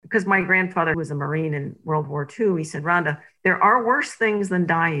because my grandfather was a Marine in World War II. He said, Rhonda, there are worse things than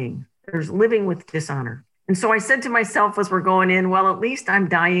dying. There's living with dishonor. And so I said to myself as we're going in, well, at least I'm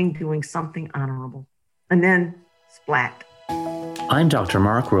dying doing something honorable. And then splat. I'm Dr.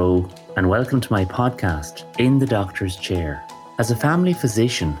 Mark Rowe, and welcome to my podcast, In the Doctor's Chair. As a family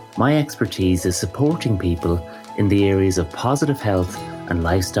physician, my expertise is supporting people in the areas of positive health and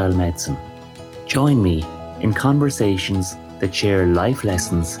lifestyle medicine. Join me in conversations that share life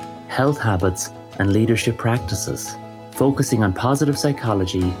lessons, health habits, and leadership practices, focusing on positive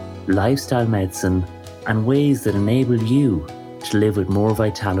psychology, lifestyle medicine, and ways that enable you to live with more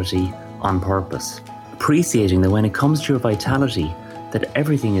vitality on purpose. Appreciating that when it comes to your vitality, that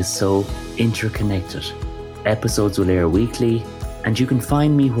everything is so interconnected. Episodes will air weekly, and you can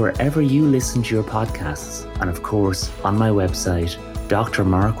find me wherever you listen to your podcasts, and of course on my website,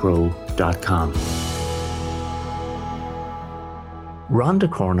 drmarkrowe.com. Rhonda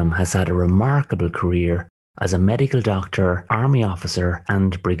Cornum has had a remarkable career as a medical doctor, army officer,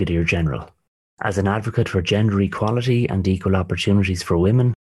 and brigadier general, as an advocate for gender equality and equal opportunities for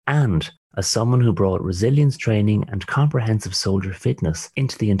women, and as someone who brought resilience training and comprehensive soldier fitness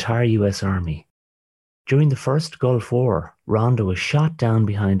into the entire US Army. During the first Gulf War, Rhonda was shot down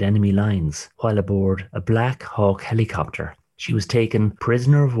behind enemy lines while aboard a Black Hawk helicopter. She was taken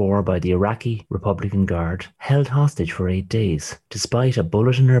prisoner of war by the Iraqi Republican Guard, held hostage for 8 days. Despite a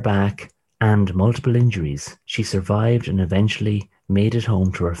bullet in her back and multiple injuries, she survived and eventually made it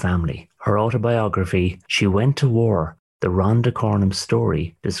home to her family. Her autobiography, She Went to War, The Rhonda Cornum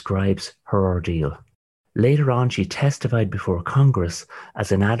Story, describes her ordeal. Later on, she testified before Congress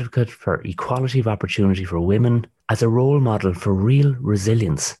as an advocate for equality of opportunity for women, as a role model for real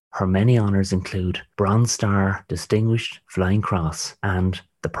resilience. Her many honours include Bronze Star, Distinguished Flying Cross, and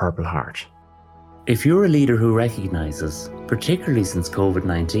the Purple Heart. If you're a leader who recognises, particularly since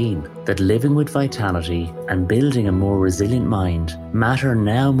COVID-19, that living with vitality and building a more resilient mind matter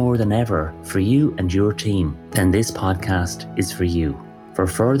now more than ever for you and your team, then this podcast is for you. For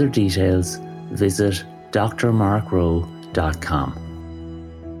further details, visit drmarkrowe.com.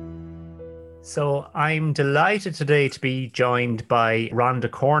 So I'm delighted today to be joined by Rhonda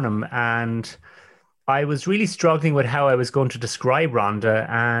Cornum, and I was really struggling with how I was going to describe Rhonda,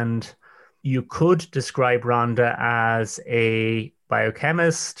 and you could describe Rhonda as a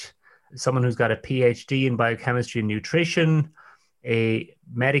biochemist, someone who's got a PhD in biochemistry and nutrition, a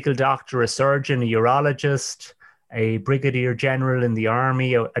medical doctor, a surgeon, a urologist, a brigadier general in the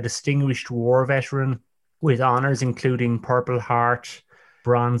army, a distinguished war veteran with honours including Purple Heart,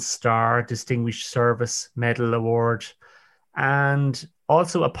 Bronze Star, Distinguished Service Medal Award, and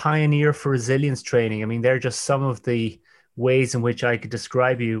also a pioneer for resilience training. I mean, they're just some of the ways in which I could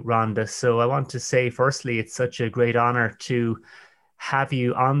describe you, Rhonda. So I want to say, firstly, it's such a great honor to have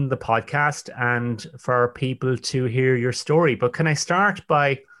you on the podcast and for people to hear your story. But can I start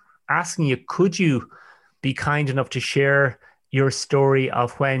by asking you, could you be kind enough to share your story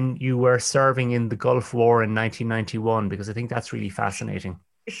of when you were serving in the Gulf War in 1991? Because I think that's really fascinating.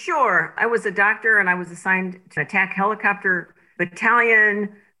 Sure. I was a doctor and I was assigned to attack helicopter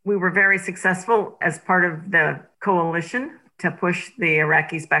battalion. We were very successful as part of the coalition to push the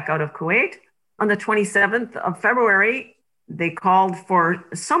Iraqis back out of Kuwait. On the 27th of February, they called for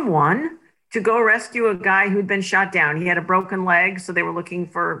someone to go rescue a guy who'd been shot down. He had a broken leg, so they were looking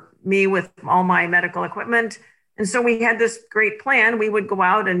for me with all my medical equipment. And so we had this great plan. We would go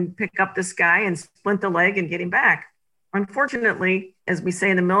out and pick up this guy and splint the leg and get him back. Unfortunately, as we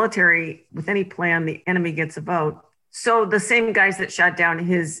say in the military, with any plan, the enemy gets a vote. So the same guys that shot down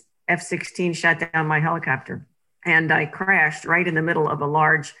his F-16 shot down my helicopter. And I crashed right in the middle of a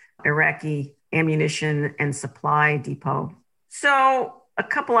large Iraqi ammunition and supply depot. So a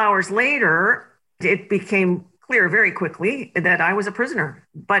couple hours later, it became clear very quickly that I was a prisoner.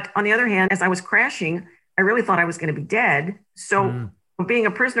 But on the other hand, as I was crashing, I really thought I was going to be dead. So being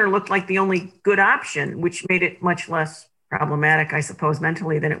a prisoner looked like the only good option, which made it much less problematic, I suppose,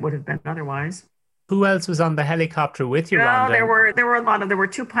 mentally than it would have been otherwise. Who else was on the helicopter with you, Rhonda? Rhonda? There were a lot of, there were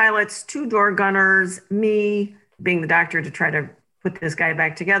 2 pilots, 2 door gunners, me being the doctor to try to put this guy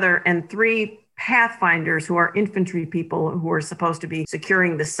back together, and 3 pathfinders who are infantry people who were supposed to be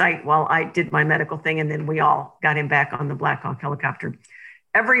securing the site while I did my medical thing. And then we all got him back on the Black Hawk helicopter.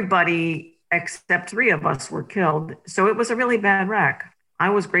 Everybody except 3 of us were killed. So it was a really bad wreck.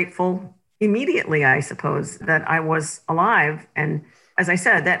 I was grateful immediately, I suppose, that I was alive. And as I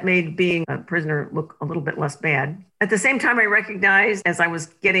said, that made being a prisoner look a little bit less bad. At the same time, I recognized as I was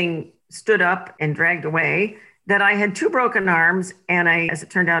getting stood up and dragged away that I had 2 broken arms and as it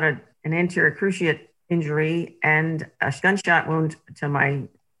turned out, an anterior cruciate injury and a gunshot wound to my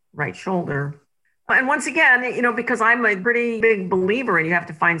right shoulder. And once again, because I'm a pretty big believer and you have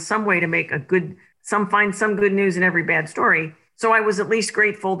to find some way to make find some good news in every bad story. So I was at least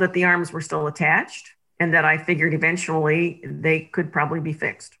grateful that the arms were still attached and that I figured eventually they could probably be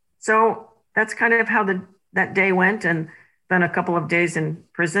fixed. So that's kind of how that day went, and spent a couple of days in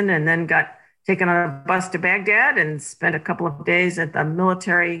prison and then got taken on a bus to Baghdad and spent a couple of days at the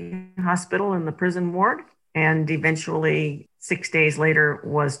military hospital in the prison ward. And eventually 6 days later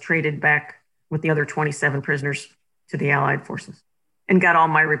was traded back with the other 27 prisoners to the Allied forces and got all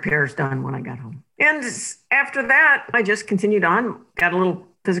my repairs done when I got home. And after that, I just continued on, got a little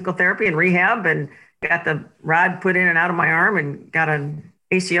physical therapy and rehab, and got the rod put in and out of my arm and got an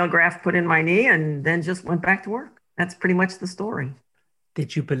ACL graft put in my knee, and then just went back to work. That's pretty much the story.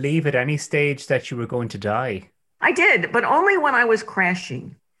 Did you believe at any stage that you were going to die? I did, but only when I was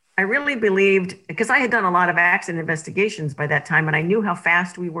crashing. I really believed, because I had done a lot of accident investigations by that time, and I knew how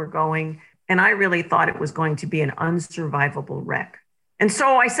fast we were going. And I really thought it was going to be an unsurvivable wreck. And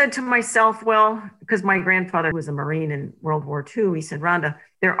so I said to myself, well, because my grandfather was a Marine in World War II, he said, Rhonda,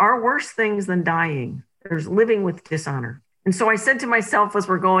 there are worse things than dying. There's living with dishonor. And so I said to myself as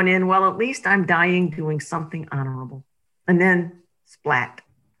we're going in, well, at least I'm dying doing something honorable. And then splat.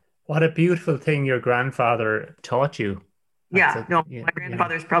 What a beautiful thing your grandfather taught you. My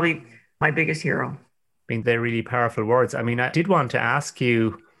grandfather's probably my biggest hero. I mean, they're really powerful words. I mean, I did want to ask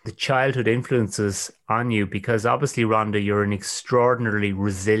you the childhood influences on you, because obviously, Rhonda, you're an extraordinarily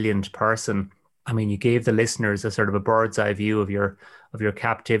resilient person. I mean, you gave the listeners a sort of a bird's eye view of your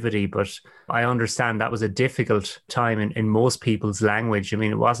captivity, but I understand that was a difficult time in most people's language. I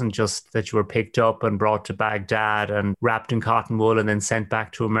mean, it wasn't just that you were picked up and brought to Baghdad and wrapped in cotton wool and then sent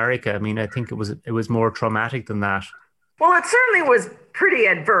back to America. I mean, I think it was more traumatic than that. Well, it certainly was pretty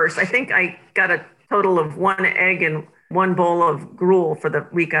adverse. I think I got a total of 1 egg and 1 bowl of gruel for the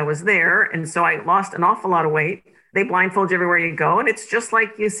week I was there. And so I lost an awful lot of weight. They blindfold you everywhere you go. And it's just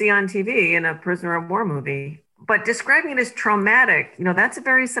like you see on TV in a prisoner of war movie. But describing it as traumatic, that's a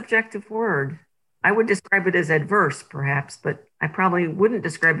very subjective word. I would describe it as adverse, perhaps, but I probably wouldn't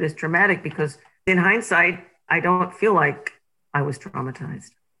describe it as traumatic, because in hindsight, I don't feel like I was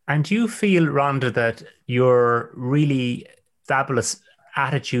traumatized. And do you feel, Rhonda, that your really fabulous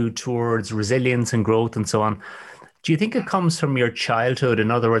attitude towards resilience and growth and so on, do you think it comes from your childhood?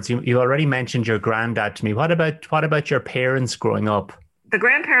 In other words, you already mentioned your granddad to me. What about your parents growing up? The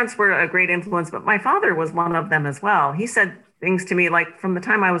grandparents were a great influence, but my father was one of them as well. He said things to me like, from the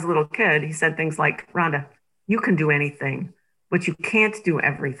time I was a little kid, he said things like, Rhonda, you can do anything, but you can't do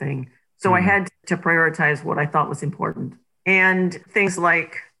everything. So I had to prioritize what I thought was important. And things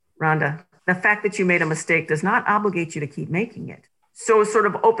like, Rhonda, the fact that you made a mistake does not obligate you to keep making it. So sort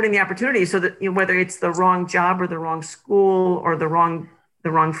of opening the opportunity so that whether it's the wrong job or the wrong school or the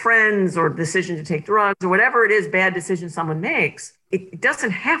wrong friends or decision to take drugs or whatever it is, bad decision someone makes, it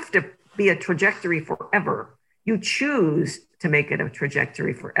doesn't have to be a trajectory forever. You choose to make it a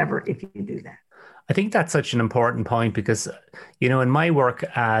trajectory forever if you do that. I think that's such an important point because, in my work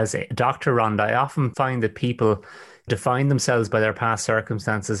as a doctor, Rhonda, I often find that people define themselves by their past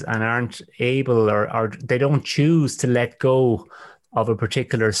circumstances and aren't able or they don't choose to let go of a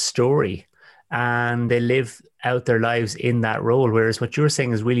particular story, and they live out their lives in that role. Whereas what you're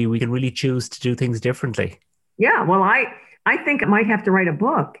saying is really, we can really choose to do things differently. Yeah, well, I think I might have to write a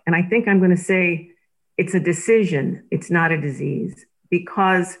book, and I think I'm going to say it's a decision. It's not a disease,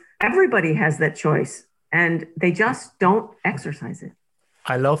 because everybody has that choice and they just don't exercise it.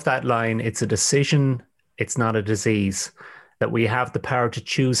 I love that line. It's a decision. It's not a disease. That we have the power to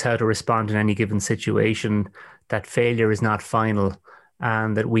choose how to respond in any given situation, that failure is not final,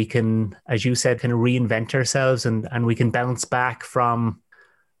 and that we can, as you said, kind of reinvent ourselves and we can bounce back from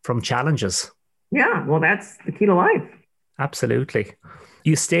challenges. Yeah, well, that's the key to life. Absolutely.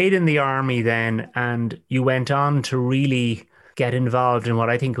 You stayed in the army then, and you went on to really get involved in what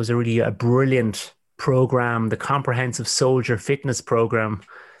I think was a brilliant program, the Comprehensive Soldier Fitness Program,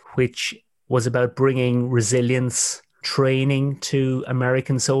 which was about bringing resilience training to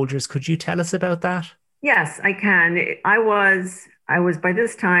American soldiers. Could you tell us about that? Yes, I can. I was by the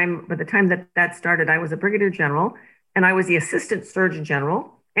time that started, I was a brigadier general and I was the assistant surgeon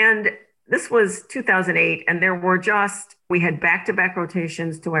general. And this was 2008. And we had back-to-back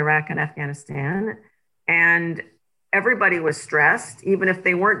rotations to Iraq and Afghanistan. And everybody was stressed. Even if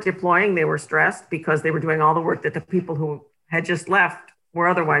they weren't deploying, they were stressed because they were doing all the work that the people who had just left were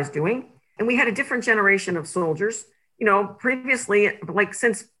otherwise doing. And we had a different generation of soldiers. Previously, like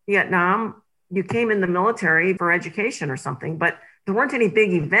since Vietnam, you came in the military for education or something, but there weren't any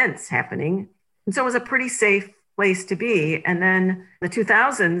big events happening. And so it was a pretty safe place to be. And then the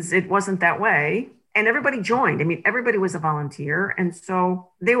 2000s, it wasn't that way. And everybody joined. I mean, everybody was a volunteer. And so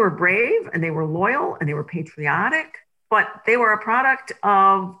they were brave and they were loyal and they were patriotic, but they were a product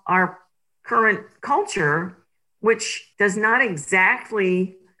of our current culture, which does not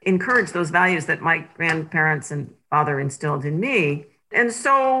exactly encourage those values that my grandparents and father instilled in me. And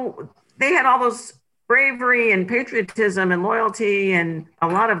so they had all those bravery and patriotism and loyalty and a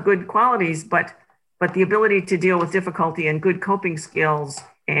lot of good qualities, but the ability to deal with difficulty and good coping skills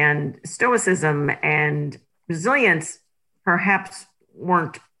and stoicism and resilience perhaps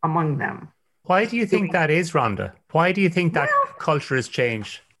weren't among them. Why do you think that is, Rhonda? Why do you think that culture has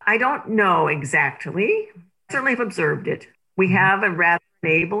changed? I don't know exactly. I certainly have observed it. We have a rather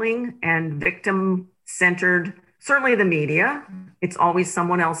enabling and victim-centered, certainly the media. It's always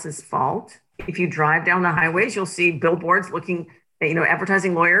someone else's fault. If you drive down the highways, you'll see billboards looking,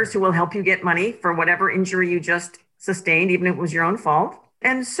 advertising lawyers who will help you get money for whatever injury you just sustained, even if it was your own fault.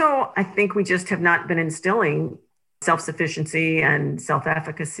 And so I think we just have not been instilling self-sufficiency and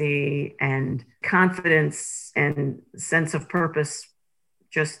self-efficacy and confidence and sense of purpose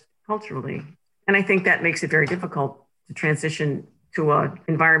just culturally. And I think that makes it very difficult to transition to an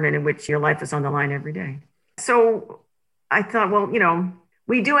environment in which your life is on the line every day. So I thought, well,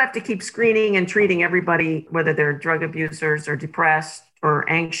 we do have to keep screening and treating everybody, whether they're drug abusers or depressed or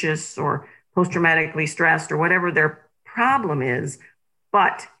anxious or post-traumatically stressed or whatever their problem is.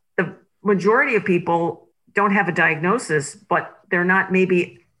 But the majority of people don't have a diagnosis, but they're not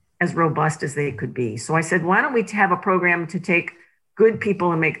maybe as robust as they could be. So I said, why don't we have a program to take good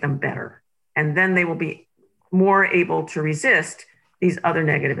people and make them better? And then they will be more able to resist these other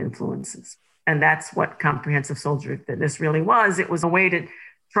negative influences. And that's what Comprehensive Soldier Fitness really was. It was a way to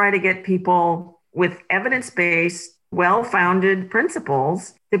try to get people with evidence-based, well-founded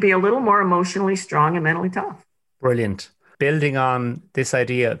principles to be a little more emotionally strong and mentally tough. Brilliant. Building on this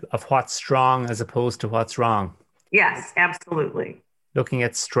idea of what's strong as opposed to what's wrong. Yes, absolutely. Looking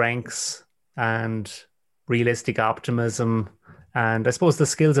at strengths and realistic optimism and I suppose the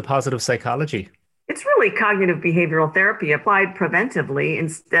skills of positive psychology. It's really cognitive behavioral therapy applied preventively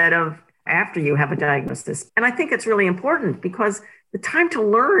instead of after you have a diagnosis. And I think it's really important because the time to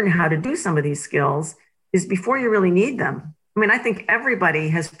learn how to do some of these skills is before you really need them. I mean, I think everybody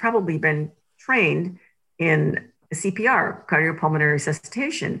has probably been trained in CPR, cardiopulmonary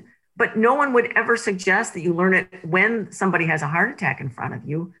resuscitation, but no one would ever suggest that you learn it when somebody has a heart attack in front of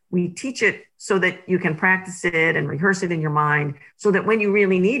you. We teach it so that you can practice it and rehearse it in your mind so that when you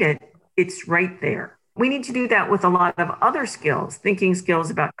really need it, it's right there. We need to do that with a lot of other skills, thinking skills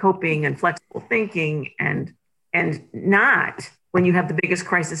about coping and flexible thinking, and not when you have the biggest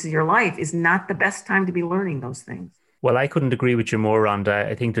crisis of your life is not the best time to be learning those things. Well, I couldn't agree with you more, Rhonda.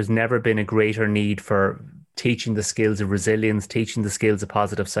 I think there's never been a greater need for teaching the skills of resilience, teaching the skills of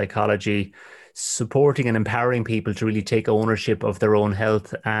positive psychology, supporting and empowering people to really take ownership of their own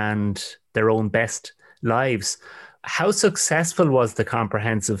health and their own best lives. How successful was the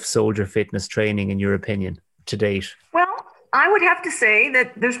Comprehensive Soldier Fitness training, in your opinion, to date? Well, I would have to say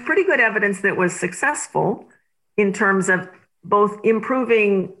that there's pretty good evidence that it was successful in terms of both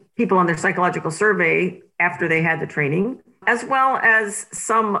improving people on their psychological survey after they had the training, as well as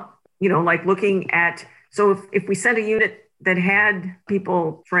some, like looking at, so if we sent a unit that had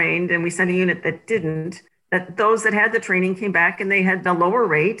people trained and we sent a unit that didn't, that those that had the training came back and they had the lower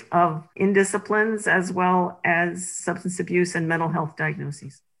rate of indisciplines as well as substance abuse and mental health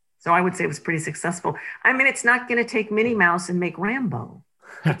diagnoses. So I would say it was pretty successful. I mean, it's not going to take Minnie Mouse and make Rambo.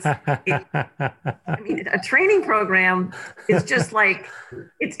 A training program is just like,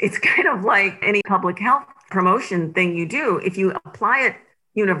 it's kind of like any public health promotion thing you do. If you apply it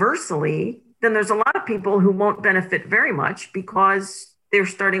universally, then there's a lot of people who won't benefit very much because they're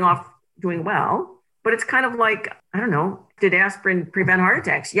starting off doing well. But it's kind of like, I don't know, did aspirin prevent heart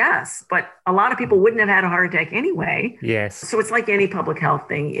attacks? Yes, but a lot of people wouldn't have had a heart attack anyway. Yes. So it's like any public health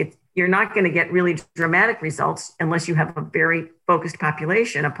thing. You're not going to get really dramatic results unless you have a very focused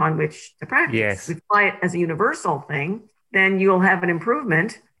population upon which to practice. Yes. If you apply it as a universal thing, then you'll have an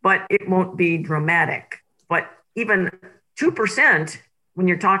improvement, but it won't be dramatic. But even 2%, when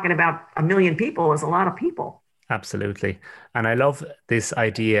you're talking about 1 million people, is a lot of people. Absolutely. And I love this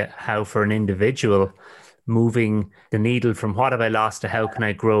idea how for an individual, moving the needle from what have I lost to how can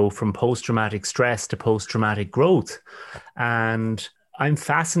I grow, from post-traumatic stress to post-traumatic growth. And I'm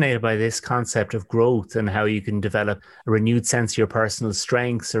fascinated by this concept of growth and how you can develop a renewed sense of your personal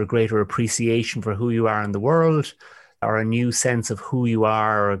strengths or a greater appreciation for who you are in the world, or a new sense of who you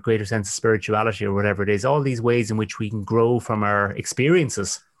are, or a greater sense of spirituality, or whatever it is. All these ways in which we can grow from our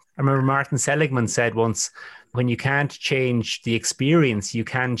experiences. I remember Martin Seligman said once, when you can't change the experience, you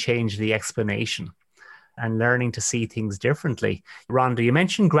can change the explanation, and learning to see things differently. Rhonda, you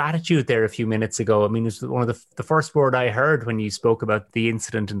mentioned gratitude there a few minutes ago. I mean, it's one of the first word I heard when you spoke about the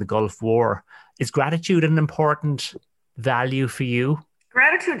incident in the Gulf War. Is gratitude an important value for you?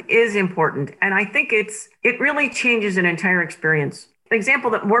 Gratitude is important. And I think it really changes an entire experience. An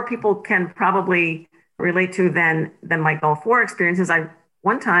example that more people can probably relate to than my Gulf War experience is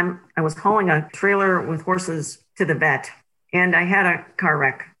one time I was hauling a trailer with horses to the vet, and I had a car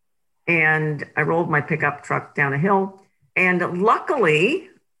wreck. And I rolled my pickup truck down a hill. And luckily,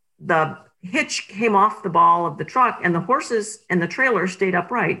 the hitch came off the ball of the truck, and the horses and the trailer stayed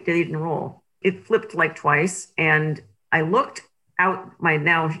upright. They didn't roll. It flipped like twice. And I looked out my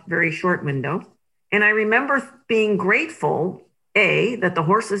now very short window, and I remember being grateful, A, that the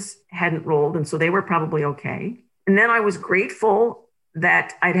horses hadn't rolled, and so they were probably okay. And then I was grateful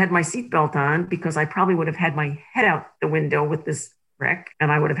that I'd had my seatbelt on, because I probably would have had my head out the window with this wreck,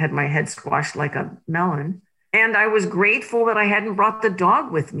 and I would have had my head squashed like a melon. And I was grateful that I hadn't brought the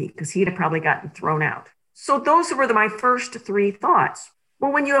dog with me, because he'd have probably gotten thrown out. So those were my first three thoughts.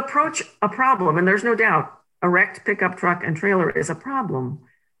 Well, when you approach a problem, and there's no doubt a wrecked pickup truck and trailer is a problem.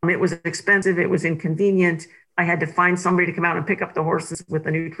 It was expensive. It was inconvenient. I had to find somebody to come out and pick up the horses with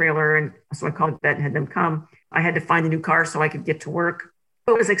a new trailer. And so I called the vet and had them come. I had to find a new car so I could get to work.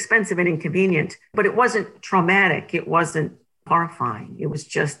 It was expensive and inconvenient, but it wasn't traumatic. It wasn't horrifying. It was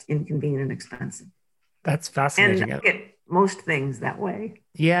just inconvenient and expensive. That's fascinating. And I get most things that way.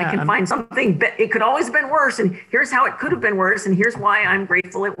 Yeah. I can find something, it could always have been worse. And here's how it could have been worse. And here's why I'm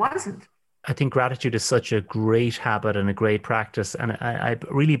grateful it wasn't. I think gratitude is such a great habit and a great practice. And I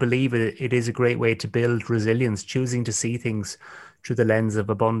really believe it is a great way to build resilience, choosing to see things through the lens of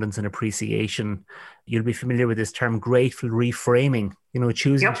abundance and appreciation. You'll be familiar with this term, grateful reframing,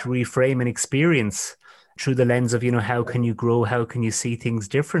 choosing to reframe an experience through the lens of, how can you grow? How can you see things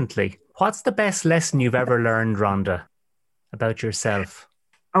differently? What's the best lesson you've ever learned, Rhonda, about yourself?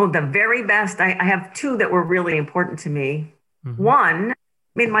 Oh, the very best. I have two that were really important to me. Mm-hmm. One,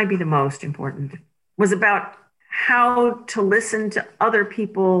 it might be the most important, was about how to listen to other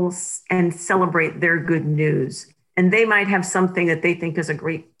people and celebrate their good news. And they might have something that they think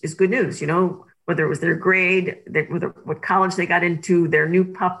is good news, whether it was their grade, what college they got into, their new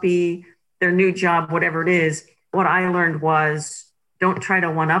puppy, their new job, whatever it is. What I learned was, don't try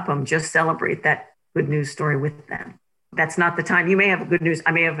to one-up them, just celebrate that good news story with them. That's not the time. You may have a good news.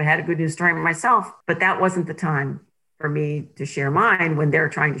 I may have had a good news story myself, but that wasn't the time for me to share mine when they're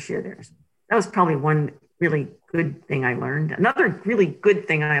trying to share theirs. That was probably one really good thing I learned. Another really good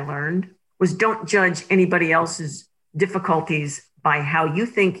thing I learned was, don't judge anybody else's difficulties by how you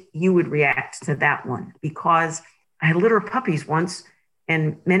think you would react to that one. Because I had litter of puppies once,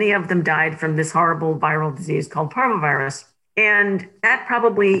 and many of them died from this horrible viral disease called parvovirus. And that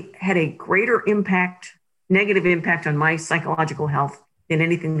probably had a greater negative impact on my psychological health than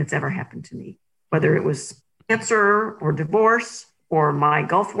anything that's ever happened to me. Whether it was cancer or divorce or my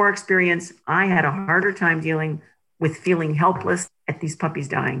Gulf War experience, I had a harder time dealing with feeling helpless at these puppies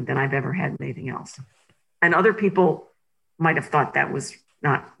dying than I've ever had anything else. And other people might have thought that was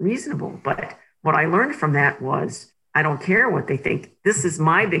not reasonable. But what I learned from that was, I don't care what they think. This is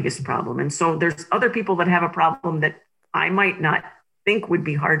my biggest problem. And so there's other people that have a problem that I might not think would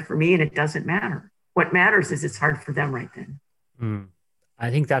be hard for me, and it doesn't matter. What matters is it's hard for them right then. I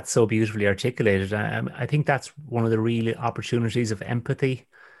think that's so beautifully articulated. I think that's one of the real opportunities of empathy,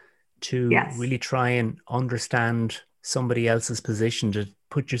 to really try and understand somebody else's position, to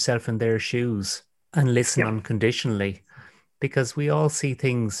put yourself in their shoes and listen unconditionally, because we all see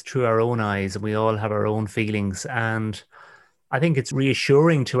things through our own eyes and we all have our own feelings. And I think it's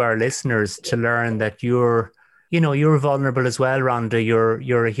reassuring to our listeners to learn that you're vulnerable as well, Rhonda.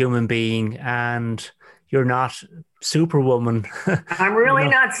 You're a human being, and you're not Superwoman. I'm really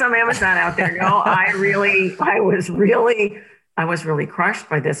not some Amazon out there. No, I was really crushed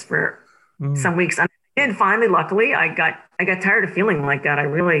by this for some weeks. I did finally, luckily, I got tired of feeling like that.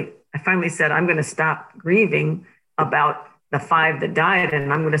 I finally said, I'm going to stop grieving about the 5 that died,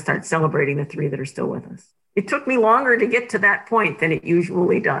 and I'm going to start celebrating the 3 that are still with us. It took me longer to get to that point than it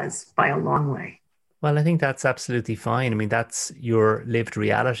usually does, by a long way. Well, I think that's absolutely fine. I mean, that's your lived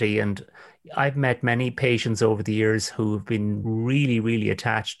reality. And I've met many patients over the years who've been really, really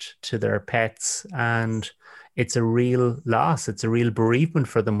attached to their pets, and it's a real loss. It's a real bereavement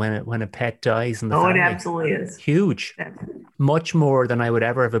for them when a pet dies in the family. It absolutely is. Huge. Absolutely. Much more than I would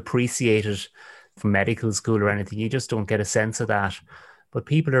ever have appreciated from medical school or anything. You just don't get a sense of that. But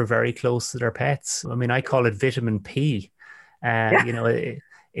people are very close to their pets. I mean, I call it vitamin P.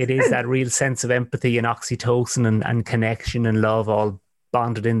 it is that real sense of empathy and oxytocin and connection and love all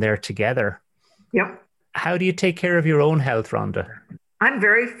bonded in there together. Yep. How do you take care of your own health, Rhonda? I'm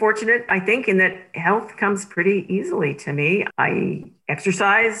very fortunate, I think, in that health comes pretty easily to me. I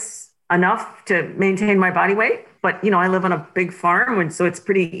exercise enough to maintain my body weight, but I live on a big farm, and so it's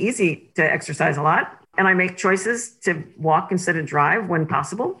pretty easy to exercise a lot. And I make choices to walk instead of drive when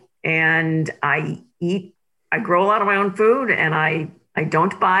possible. And I grow a lot of my own food, and I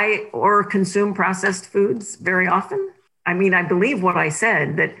don't buy or consume processed foods very often. I mean, I believe what I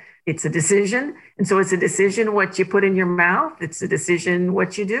said, that it's a decision. And so it's a decision what you put in your mouth. It's a decision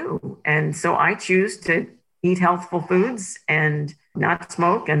what you do. And so I choose to eat healthful foods and not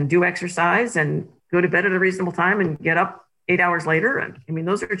smoke and do exercise and go to bed at a reasonable time and get up 8 hours later. And I mean,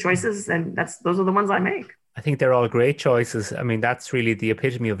 those are choices, and those are the ones I make. I think they're all great choices. I mean, that's really the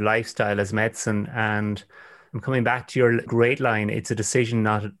epitome of lifestyle as medicine. And I'm coming back to your great line, it's a decision,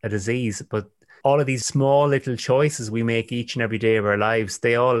 not a disease. But all of these small little choices we make each and every day of our lives,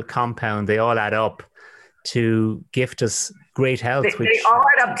 they all compound, they all add up to gift us great health. They all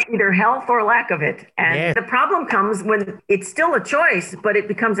add up to either health or lack of it. And the problem comes when it's still a choice, but it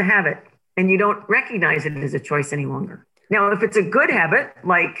becomes a habit and you don't recognize it as a choice any longer. Now, if it's a good habit,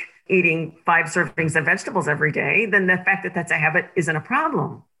 like eating 5 servings of vegetables every day, then the fact that that's a habit isn't a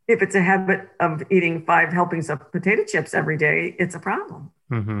problem. If it's a habit of eating 5 helpings of potato chips every day, it's a problem.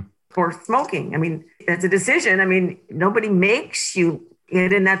 Mm-hmm. Or smoking. I mean, it's a decision. I mean, nobody makes you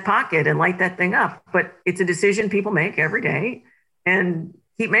get in that pocket and light that thing up, but it's a decision people make every day and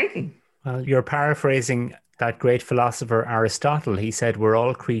keep making. Well, you're paraphrasing that great philosopher Aristotle. He said, we're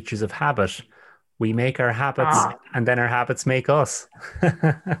all creatures of habit. We make our habits and then our habits make us.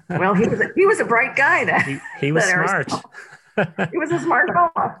 Well, he was a bright guy. He was smart. He was a smart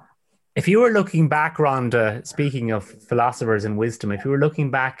fellow. If you were looking back, Rhonda, speaking of philosophers and wisdom, if you were looking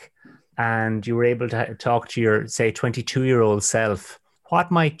back and you were able to talk to your, say, 22-year-old self,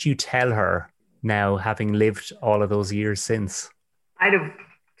 what might you tell her now, having lived all of those years since? I'd have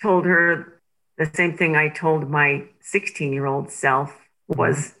told her the same thing I told my 16-year-old self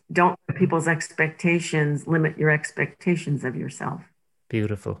was, don't let people's expectations limit your expectations of yourself.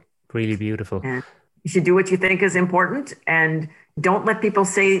 Beautiful. Really beautiful. And you should do what you think is important, and don't let people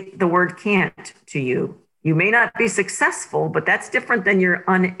say the word can't to you. You may not be successful, but that's different than you're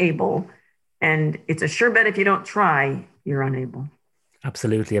unable. And it's a sure bet if you don't try, you're unable.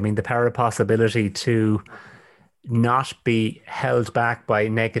 Absolutely. I mean, the power of possibility to not be held back by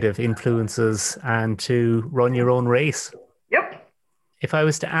negative influences and to run your own race. Yep. If I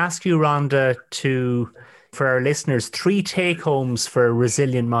was to ask you, Rhonda, for our listeners, 3 take-homes for a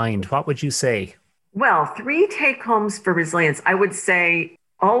resilient mind, what would you say? Well, 3 take-homes for resilience. I would say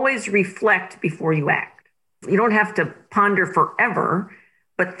always reflect before you act. You don't have to ponder forever,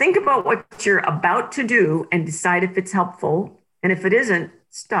 but think about what you're about to do and decide if it's helpful. And if it isn't,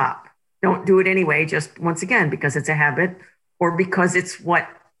 stop. Don't do it anyway, just once again, because it's a habit or because it's what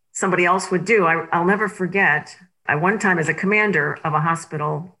somebody else would do. I'll never forget, I one time as a commander of a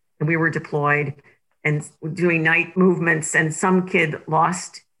hospital, and we were deployed and doing night movements, and some kid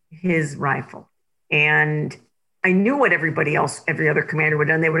lost his rifle. And I knew what every other commander would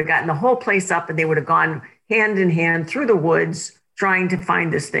have done. They would have gotten the whole place up and they would have gone hand in hand through the woods trying to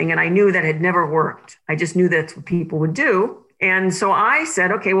find this thing. And I knew that had never worked. I just knew that's what people would do. And so I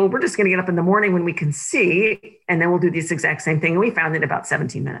said, okay, well, we're just going to get up in the morning when we can see, and then we'll do this exact same thing. And we found it in about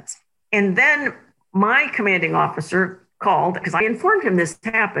 17 minutes. And then my commanding officer called because I informed him this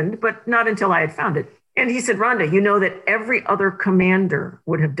happened, but not until I had found it. And he said, Rhonda, you know that every other commander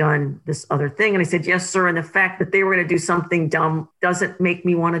would have done this other thing. And I said, yes, sir. And the fact that they were going to do something dumb doesn't make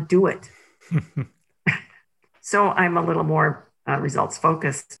me want to do it. So I'm a little more results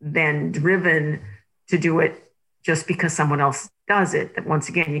focused than driven to do it just because someone else does it. That once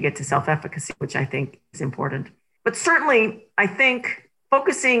again, you get to self-efficacy, which I think is important. But certainly, I think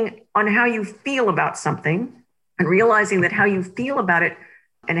focusing on how you feel about something and realizing that how you feel about it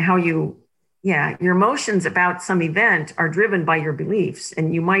and how your emotions about some event are driven by your beliefs.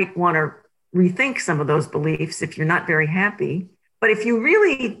 And you might want to rethink some of those beliefs if you're not very happy. But if you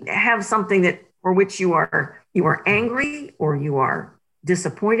really have something that for which you are angry, or you are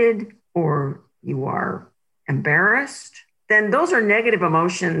disappointed, or you are embarrassed, then those are negative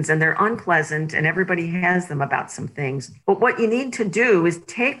emotions and they're unpleasant, and everybody has them about some things. But what you need to do is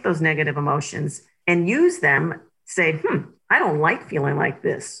take those negative emotions and use them, say, I don't like feeling like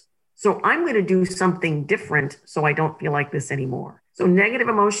this. So I'm going to do something different so I don't feel like this anymore. So negative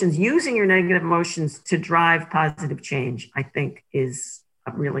emotions, using your negative emotions to drive positive change, I think is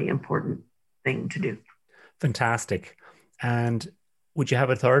a really important thing to do. Fantastic. And Would you have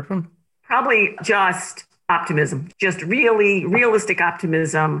a third one? Probably just optimism, just really realistic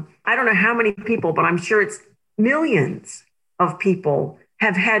optimism. I don't know how many people, but I'm sure it's millions of people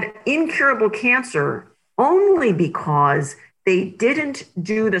have had incurable cancer only because they didn't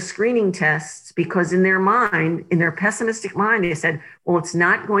do the screening tests, because in their mind, in their pessimistic mind, they said, well, it's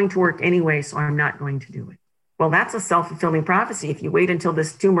not going to work anyway, so I'm not going to do it. Well, that's a self-fulfilling prophecy. If you wait until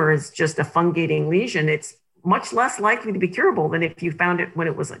this tumor is just a fungating lesion, it's much less likely to be curable than if you found it when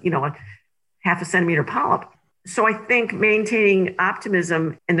it was, a half a centimeter polyp. So I think maintaining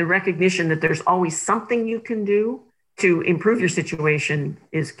optimism and the recognition that there's always something you can do to improve your situation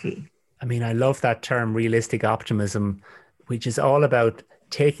is key. I mean, I love that term, realistic optimism, which is all about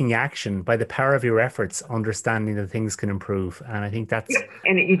taking action by the power of your efforts, understanding that things can improve. And I think that's... Yep.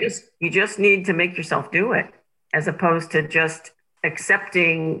 And you just need to make yourself do it, as opposed to just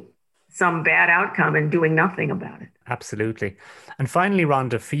accepting some bad outcome and doing nothing about it. Absolutely. And finally,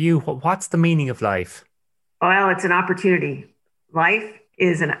 Rhonda, for you, what's the meaning of life? Well, it's an opportunity. Life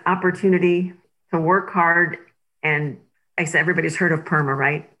is an opportunity to work hard. And I said, everybody's heard of PERMA,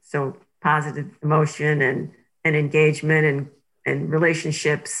 right? So positive emotion and engagement and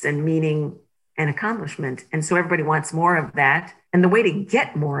relationships and meaning and accomplishment. And so everybody wants more of that. And the way to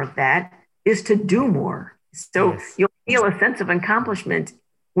get more of that is to do more. So yes, you'll feel a sense of accomplishment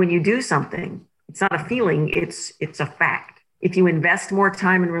when you do something. It's not a feeling, it's a fact. If you invest more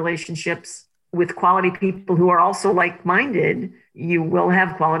time in relationships with quality people who are also like-minded, you will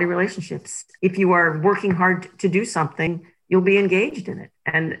have quality relationships. If you are working hard to do something, you'll be engaged in it.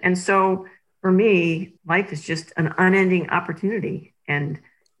 And so for me, life is just an unending opportunity, and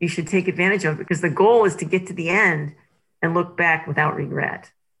you should take advantage of it, because the goal is to get to the end and look back without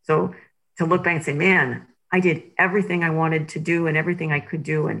regret. So to look back and say, man, I did everything I wanted to do and everything I could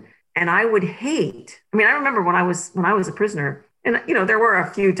do. And I would hate, I remember when I was a prisoner, and there were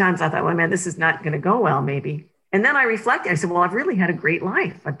a few times I thought, well, man, this is not going to go well, maybe. And then I reflected, I said, well, I've really had a great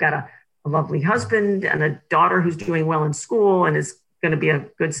life. I've got a lovely husband and a daughter who's doing well in school and is going to be a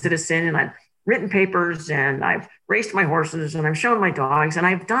good citizen. And I've written papers and I've raced my horses and I've shown my dogs and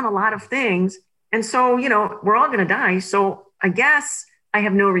I've done a lot of things. And so, we're all going to die. So I guess I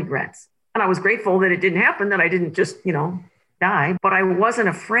have no regrets. And I was grateful that it didn't happen, that I didn't just, die, but I wasn't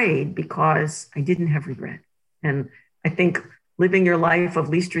afraid because I didn't have regret. And I think living your life of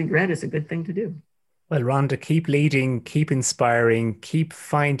least regret is a good thing to do. Well, Rhonda, keep leading, keep inspiring, keep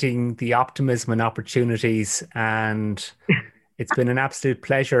finding the optimism and opportunities. And it's been an absolute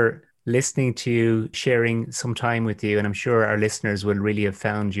pleasure listening to you, sharing some time with you. And I'm sure our listeners will really have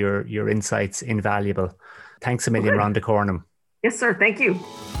found your insights invaluable. Thanks a million, Rhonda Cornum. Yes, sir. Thank you.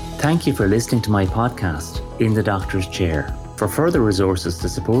 Thank you for listening to my podcast, In the Doctor's Chair. For further resources to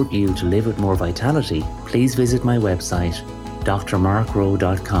support you to live with more vitality, please visit my website,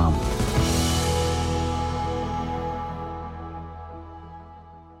 drmarkrowe.com.